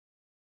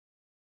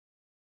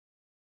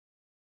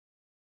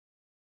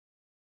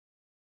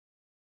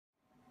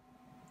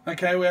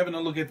Okay, we're having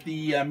a look at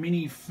the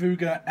Mini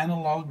Fuga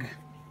Analog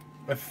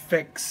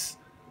Effects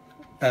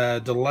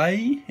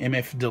Delay,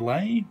 MF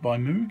Delay by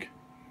Moog.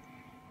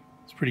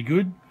 It's pretty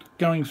good.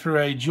 Going through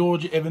a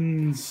George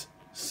Evans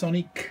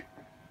Sonic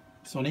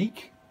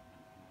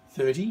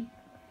 30,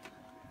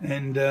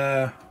 and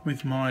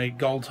with my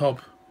Gold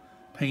Top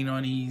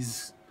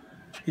P90s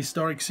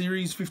Historic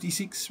Series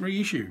 56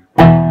 reissue.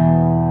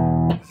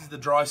 This is the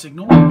dry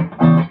signal.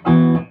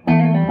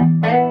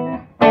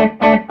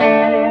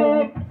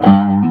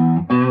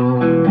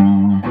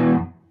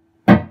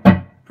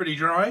 Pretty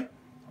dry.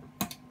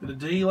 Bit of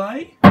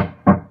delay. So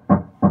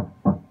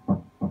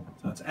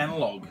it's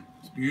analog.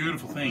 It's a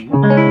beautiful thing.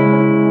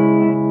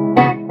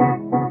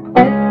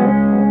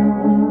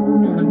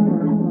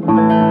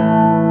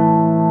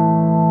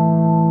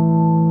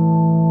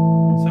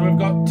 So we've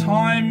got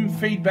time,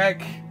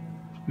 feedback,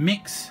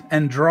 mix,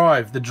 and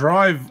drive. The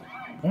drive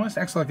almost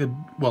acts like a,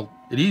 well,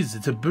 it is.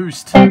 It's a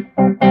boost. It's a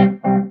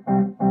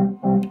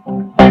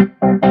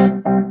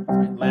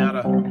bit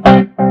louder.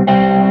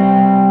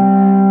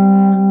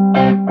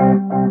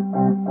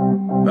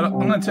 But I'm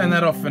going to turn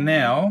that off for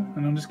now,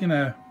 and I'm just going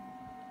to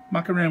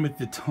muck around with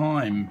the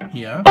time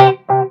here.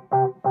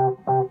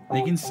 Now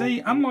you can see,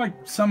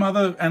 unlike some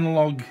other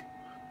analog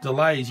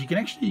delays, you can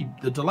actually,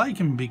 the delay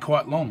can be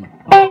quite long.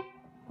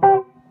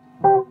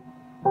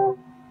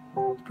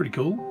 It's pretty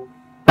cool.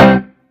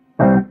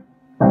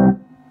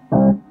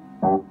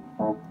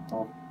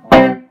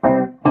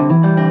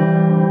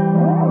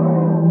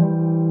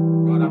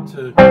 Right up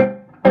to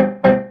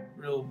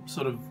real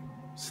sort of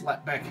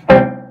slap back.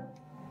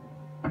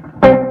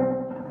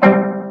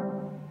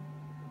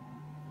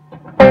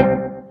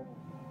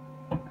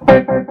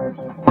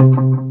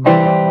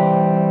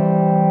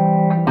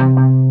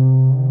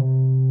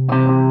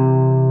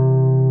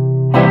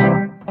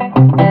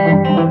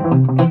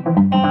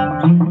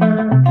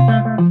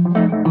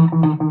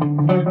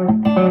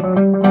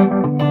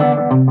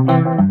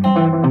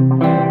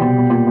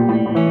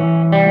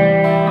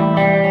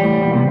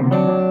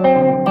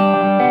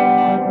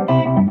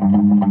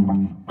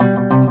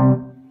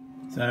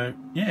 So,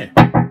 yeah.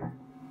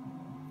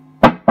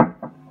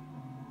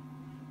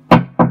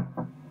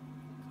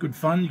 Good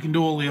fun. You can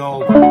do all the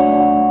old